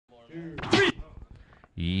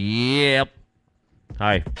Yep.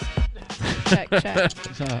 Hi. Check, check.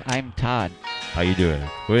 So I'm Todd. How you doing?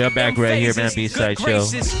 We are back right here, man. B-side show.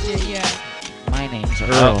 Yeah. My name's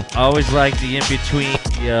Earl. I always like the in-between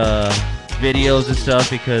videos and stuff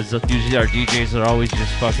because usually our DJs are always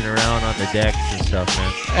just fucking around on the decks and stuff,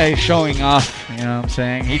 man. Hey, showing off. You know what I'm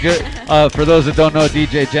saying? He just, for those that don't know,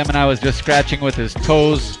 DJ Gemini was just scratching with his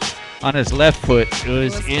toes on his left foot. It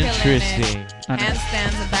was interesting.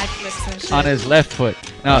 Handstands and backflips and shit. On his left foot.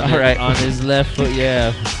 No, all right. On his left foot,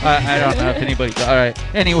 yeah. I don't know if anybody. All right.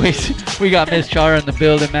 Anyways, we got Miss Char in the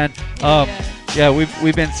building, man. Yeah,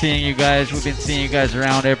 we've been seeing you guys. We've been seeing you guys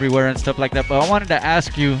around everywhere and stuff like that. But I wanted to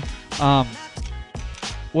ask you,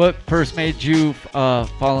 what first made you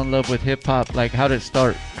fall in love with hip hop? Like, how did it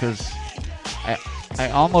start? Because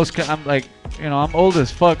I'm like, you know, I'm old as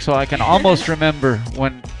fuck, so I can almost remember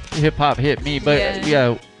when hip hop hit me. But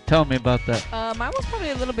yeah, tell me about that. Mine was probably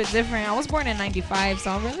a little bit different. I was born in '95,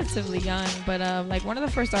 so I'm relatively young. But like one of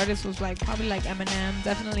the first artists was like probably like Eminem,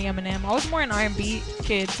 definitely Eminem. I was more an R&B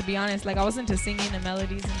kid, to be honest. Like I was into singing and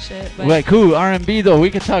melodies and shit. But like cool R&B though, we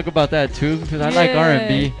could talk about that too because I like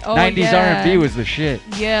R&B. Oh, 90s R&B was the shit.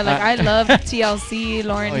 Yeah, like I loved TLC,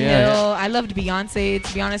 Lauryn Hill. Yeah. I loved Beyonce,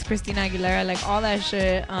 to be honest, Christina Aguilera, like all that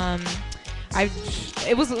shit.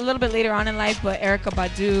 It was a little bit later on in life, but Erykah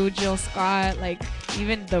Badu, Jill Scott, like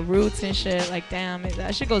even the Roots and shit, like damn,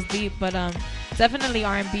 that shit goes deep. But definitely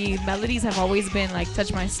R&B melodies have always been like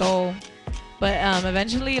touch my soul. But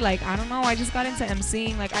eventually, like I don't know, I just got into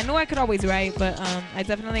emceeing. Like I knew I could always write, but I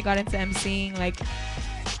definitely got into emceeing. Like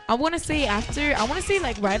I want to say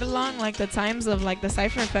like right along like the times of like the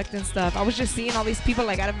Cypher Effect and stuff. I was just seeing all these people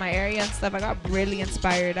like out of my area and stuff. I got really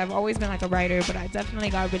inspired. I've always been like a writer, but I definitely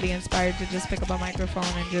got really inspired to just pick up a microphone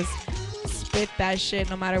and just spit that shit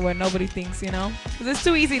no matter what nobody thinks, you know? Because it's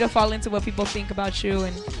too easy to fall into what people think about you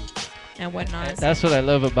and whatnot. That's what I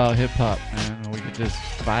love about hip hop, man. We can just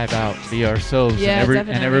vibe out, be ourselves, Yeah, and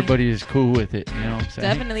definitely. everybody is cool with it. You know what I'm saying?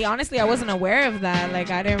 Definitely. Honestly, I wasn't aware of that.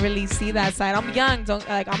 Like, I didn't really see that side. I'm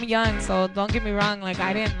young, so don't get me wrong. Like,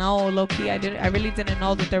 I didn't know, low key. I really didn't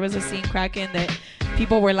know that there was a scene cracking, that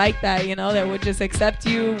people were like that, you know, that would just accept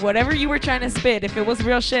you, whatever you were trying to spit. If it was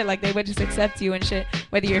real shit, like they would just accept you and shit.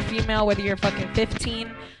 Whether you're female, whether you're fucking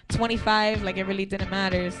 15, 25, like it really didn't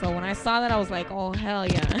matter. So when I saw that, I was like, oh hell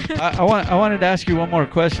yeah. I wanted to ask you one more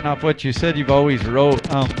question off what you said. You've always wrote.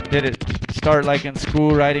 Did it start like in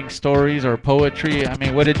school writing stories or poetry? I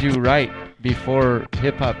mean, what did you write before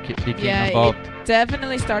hip hop became involved? It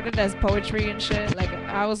definitely started as poetry and shit. Like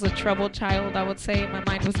I was a troubled child, I would say. My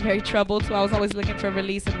mind was very troubled, so I was always looking for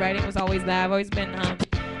release, and writing was always that. I've always been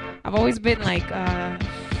like I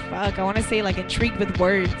want to say like intrigued with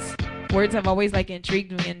words. Words have always like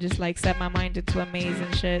intrigued me and just like set my mind into a maze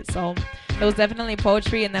and shit. So it was definitely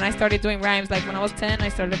poetry, and then I started doing rhymes. Like when I was 10, I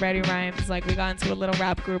started writing rhymes. Like we got into a little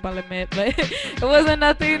rap group, I'll admit, but it wasn't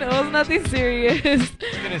nothing serious.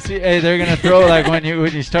 You're gonna see, hey, they're gonna throw like when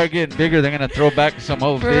you start getting bigger, they're gonna throw back some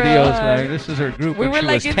old videos. Like this is her group. We when were she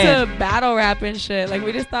like was into 10. battle rap and shit. Like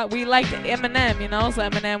we just thought we liked Eminem, you know. So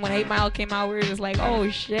Eminem, when 8 Mile came out, we were just like, oh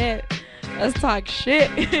shit, let's talk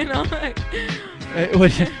shit, you know. Like,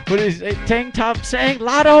 what is Tank Top saying?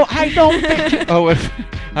 Lotto, I don't think you. Oh, all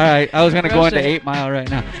right. I was gonna Real go into shit. 8 Mile right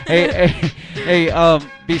now. Hey.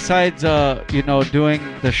 Besides, you know, doing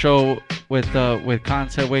the show with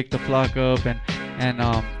Concept Wake the Flock Up and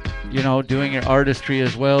you know, doing your artistry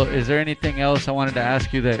as well. Is there anything else I wanted to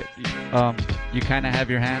ask you that you kind of have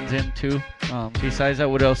your hands into? Besides that,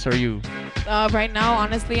 what else are you? Right now,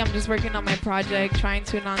 honestly, I'm just working on my project, trying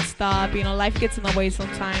to non-stop. You know, life gets in the way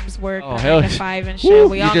sometimes. Work, Oh, 9 to 5 and shit.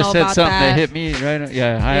 We all you just know said about something that. that hit me right.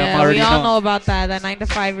 Yeah, Yeah, I already we all know. know about that. That 9 to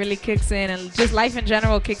 5 really kicks in, and just life in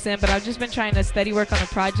general kicks in. But I've just been trying to steady work on a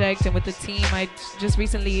project, and with the team, I just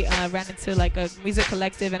recently ran into like a music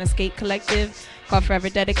collective and a skate collective called Forever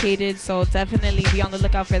Dedicated. So definitely be on the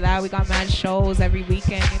lookout for that. We got mad shows every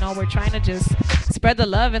weekend. You know, we're trying to just spread the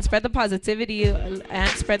love and spread the positivity and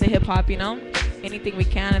spread the hip hop. You know, anything we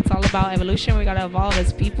can. It's all about evolution. We gotta evolve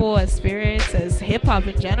as people, as spirits, as hip hop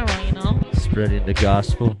in general. You know. Spreading the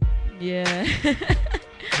gospel. Yeah.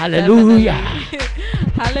 Hallelujah.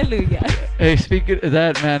 Hallelujah. Hey, speaking of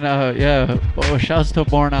that, man, yeah, shouts to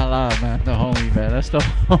Born Allah, man, the homie, man. That's the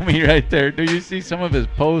homie right there. Do you see some of his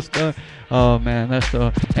posts? Oh, man, that's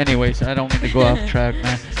the... Anyways, I don't mean to go off track,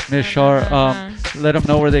 man. Miss Char, let them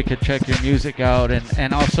know where they could check your music out,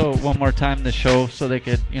 and also one more time the show so they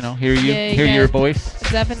could, you know, hear you, hear your voice.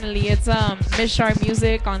 Definitely. It's Miss Char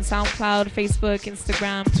Music on SoundCloud, Facebook,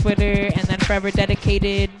 Instagram, Twitter, and then Forever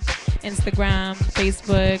Dedicated, Instagram,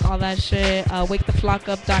 Facebook, all that shit.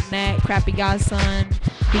 WakeTheFlockUp.net, Crappy Godson.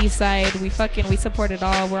 B-side. We support it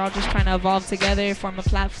all. We're all just trying to evolve together, form a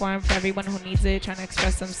platform for everyone who needs it, trying to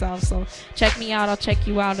express themselves. So check me out. I'll check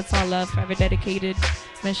you out. It's all love. Forever dedicated.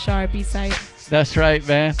 Miss Char, B-side. That's right,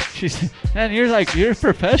 man. Man, you're a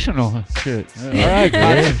professional. Shit. All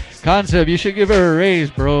right, Concept, you should give her a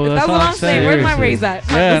raise, bro. That's what I'm saying. Where's my raise at?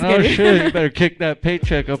 Yeah, no shit. You better kick that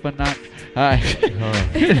paycheck up a notch. All right.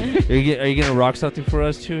 Are you gonna rock something for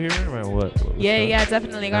us too here, or what? Yeah,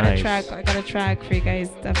 definitely. I got a track for you guys,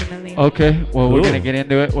 definitely. Okay, well, we're gonna get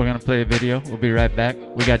into it. We're gonna play a video. We'll be right back.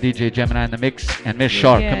 We got DJ Gemini in the mix and Miss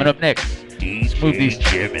Char coming up next. DJ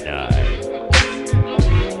Gemini.